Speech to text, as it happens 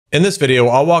In this video,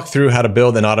 I'll walk through how to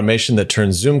build an automation that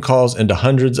turns Zoom calls into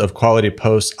hundreds of quality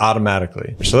posts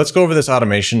automatically. So let's go over this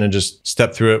automation and just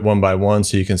step through it one by one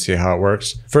so you can see how it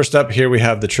works. First up here, we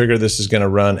have the trigger. This is going to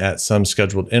run at some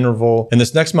scheduled interval. In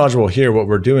this next module here, what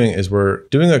we're doing is we're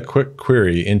doing a quick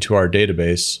query into our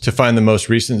database to find the most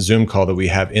recent Zoom call that we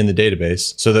have in the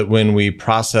database so that when we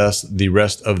process the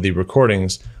rest of the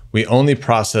recordings, we only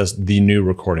process the new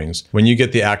recordings. When you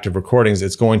get the active recordings,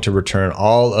 it's going to return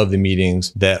all of the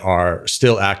meetings that are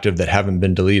still active that haven't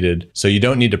been deleted. So you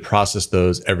don't need to process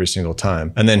those every single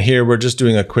time. And then here, we're just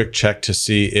doing a quick check to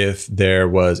see if there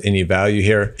was any value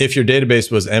here. If your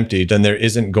database was empty, then there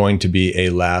isn't going to be a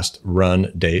last run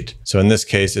date. So in this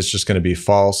case, it's just going to be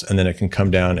false, and then it can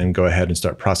come down and go ahead and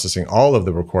start processing all of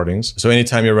the recordings. So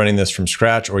anytime you're running this from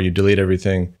scratch or you delete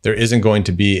everything, there isn't going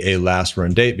to be a last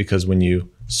run date because when you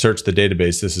search the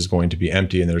database, this is going to be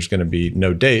empty and there's going to be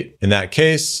no date. In that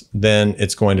case, then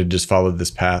it's going to just follow this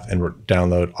path and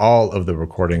download all of the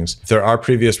recordings. If there are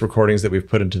previous recordings that we've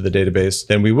put into the database,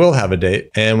 then we will have a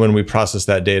date. And when we process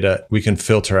that data, we can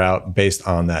filter out based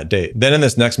on that date. Then in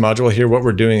this next module here, what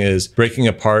we're doing is breaking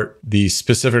apart the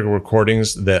specific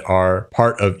recordings that are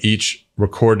part of each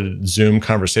recorded Zoom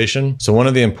conversation. So one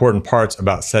of the important parts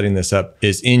about setting this up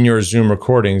is in your Zoom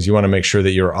recordings, you want to make sure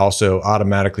that you're also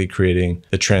automatically creating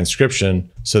the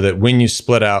transcription so that when you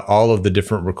split out all of the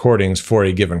different recordings for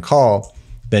a given call,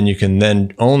 then you can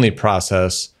then only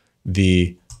process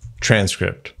the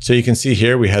transcript. So you can see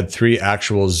here we had 3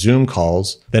 actual Zoom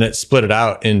calls, then it split it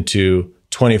out into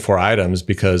 24 items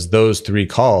because those 3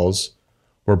 calls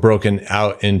were broken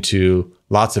out into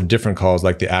lots of different calls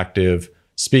like the active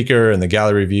speaker and the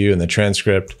gallery view and the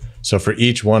transcript. So for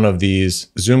each one of these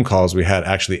Zoom calls, we had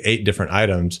actually 8 different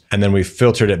items, and then we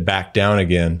filtered it back down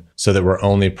again so that we're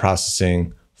only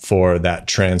processing for that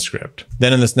transcript.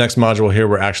 Then in this next module here,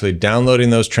 we're actually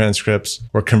downloading those transcripts.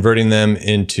 We're converting them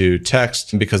into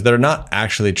text because they're not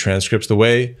actually transcripts. The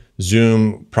way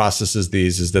Zoom processes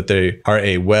these is that they are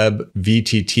a web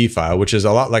VTT file, which is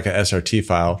a lot like a SRT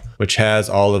file, which has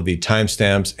all of the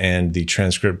timestamps and the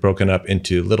transcript broken up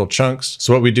into little chunks.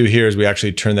 So what we do here is we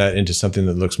actually turn that into something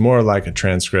that looks more like a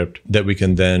transcript that we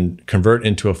can then convert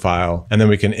into a file. And then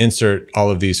we can insert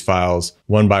all of these files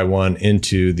one by one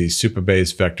into the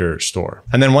Supabase vector store.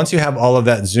 And then once you have all of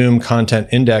that Zoom content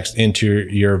indexed into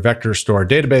your vector store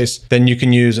database, then you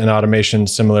can use an automation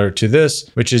similar to this,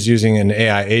 which is using an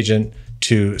AI agent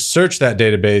to search that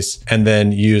database and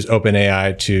then use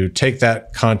OpenAI to take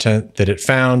that content that it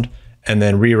found and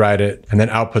then rewrite it and then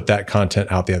output that content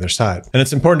out the other side. And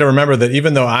it's important to remember that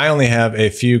even though I only have a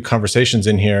few conversations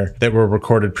in here that were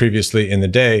recorded previously in the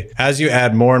day, as you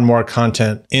add more and more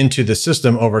content into the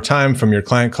system over time from your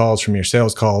client calls, from your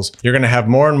sales calls, you're going to have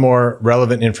more and more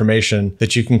relevant information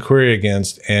that you can query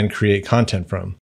against and create content from.